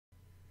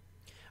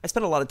I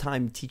spend a lot of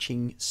time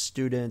teaching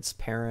students,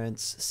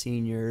 parents,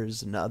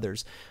 seniors, and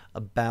others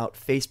about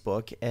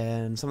Facebook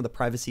and some of the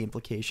privacy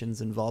implications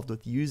involved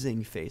with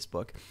using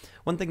Facebook.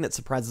 One thing that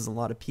surprises a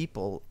lot of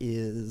people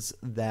is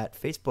that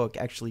Facebook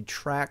actually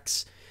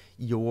tracks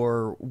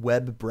your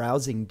web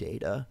browsing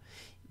data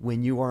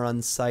when you are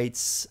on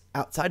sites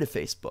outside of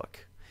Facebook.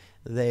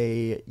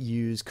 They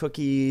use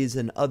cookies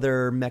and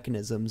other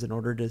mechanisms in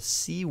order to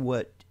see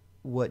what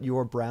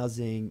your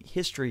browsing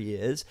history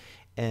is,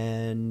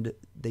 and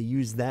they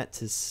use that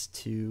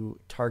to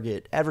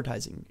target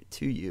advertising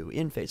to you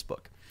in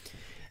Facebook.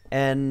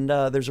 And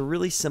there's a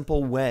really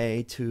simple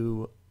way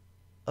to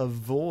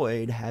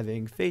avoid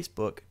having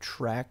Facebook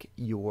track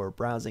your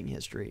browsing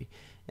history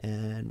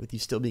and with you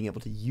still being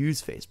able to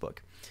use Facebook.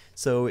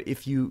 So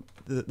if you,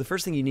 the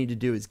first thing you need to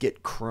do is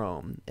get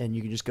Chrome, and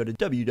you can just go to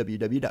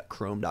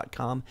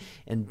www.chrome.com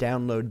and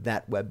download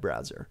that web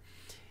browser.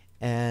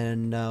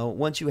 And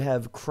once you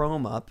have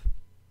Chrome up,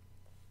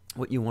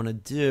 what you want to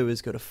do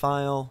is go to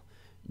File,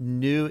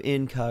 New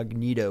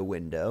Incognito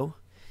Window,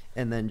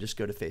 and then just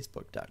go to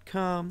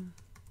facebook.com.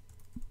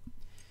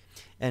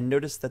 And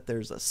notice that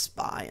there's a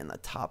spy in the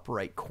top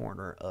right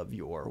corner of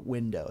your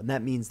window, and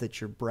that means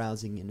that you're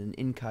browsing in an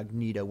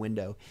incognito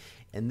window.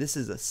 And this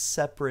is a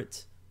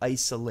separate,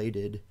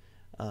 isolated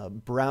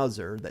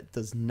browser that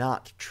does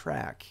not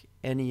track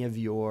any of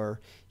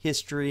your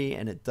history,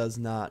 and it does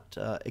not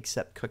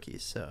accept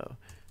cookies. So,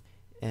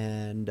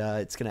 and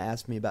it's going to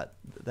ask me about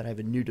that I have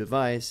a new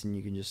device, and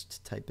you can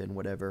just type in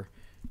whatever,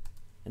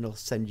 and it'll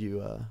send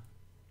you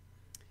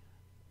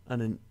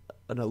an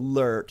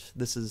alert.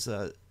 This is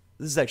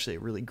actually a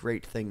really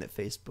great thing that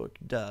Facebook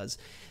does,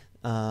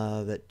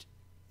 so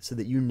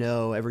that you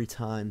know every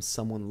time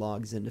someone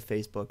logs into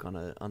Facebook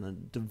on a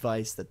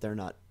device that they're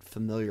not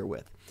familiar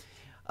with.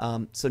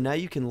 So now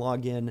you can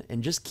log in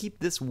and just keep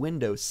this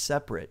window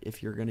separate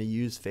if you're going to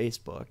use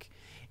Facebook,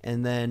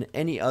 and then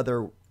any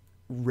other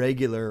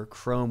regular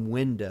Chrome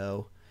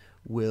window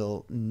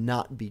will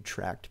not be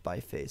tracked by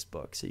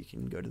Facebook. So you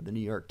can go to the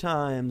New York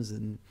Times,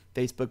 and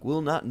Facebook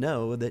will not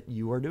know that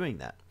you are doing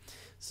that.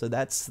 So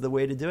that's the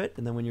way to do it.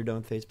 And then when you're done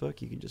with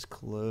Facebook, you can just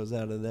close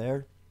out of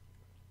there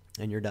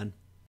and you're done.